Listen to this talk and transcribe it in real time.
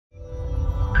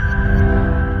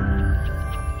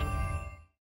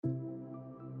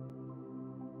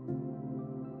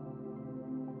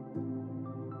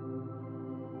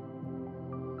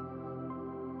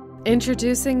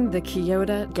Introducing the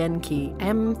Kyota Genki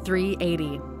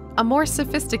M380, a more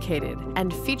sophisticated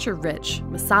and feature-rich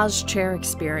massage chair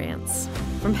experience.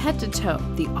 From head to toe,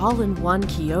 the all-in-one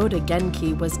Kyota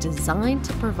Genki was designed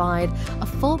to provide a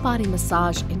full-body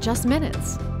massage in just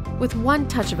minutes. With one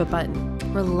touch of a button,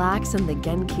 relax in the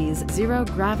Genki's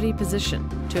zero-gravity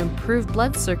position to improve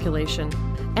blood circulation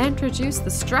and reduce the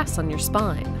stress on your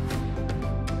spine.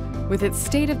 With its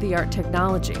state-of-the-art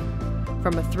technology,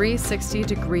 from a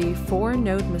 360-degree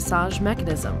 4-node massage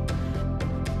mechanism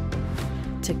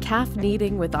to calf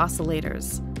kneading with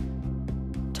oscillators,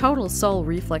 total soul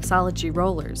reflexology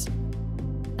rollers,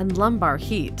 and lumbar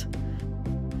heat,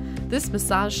 this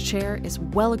massage chair is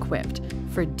well equipped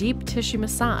for deep tissue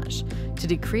massage to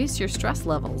decrease your stress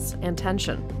levels and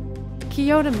tension.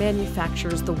 Kyota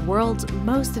manufactures the world's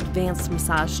most advanced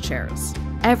massage chairs.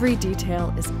 Every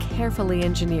detail is carefully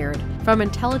engineered, from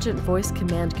intelligent voice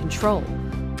command control,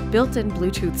 built-in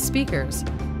Bluetooth speakers,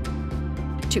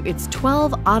 to its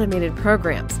 12 automated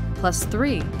programs, plus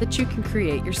 3 that you can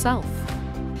create yourself.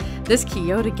 This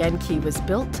Kyota Genki was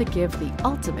built to give the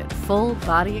ultimate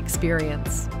full-body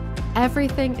experience.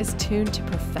 Everything is tuned to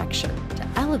perfection to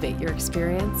elevate your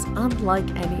experience unlike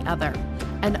any other.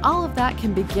 And all of that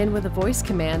can begin with a voice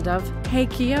command of, "Hey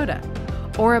Kyota,"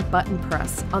 or a button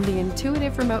press on the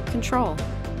intuitive remote control.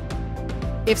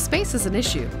 If space is an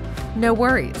issue, no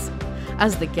worries,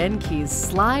 as the Genki's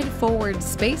slide-forward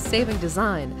space-saving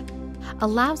design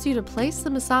allows you to place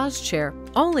the massage chair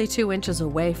only 2 inches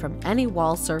away from any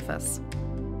wall surface.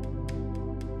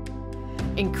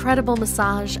 Incredible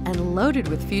massage and loaded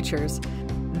with features,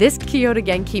 this Kyota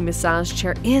Genki massage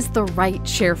chair is the right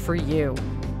chair for you.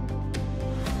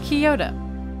 Kyota,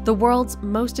 the world's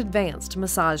most advanced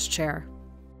massage chair.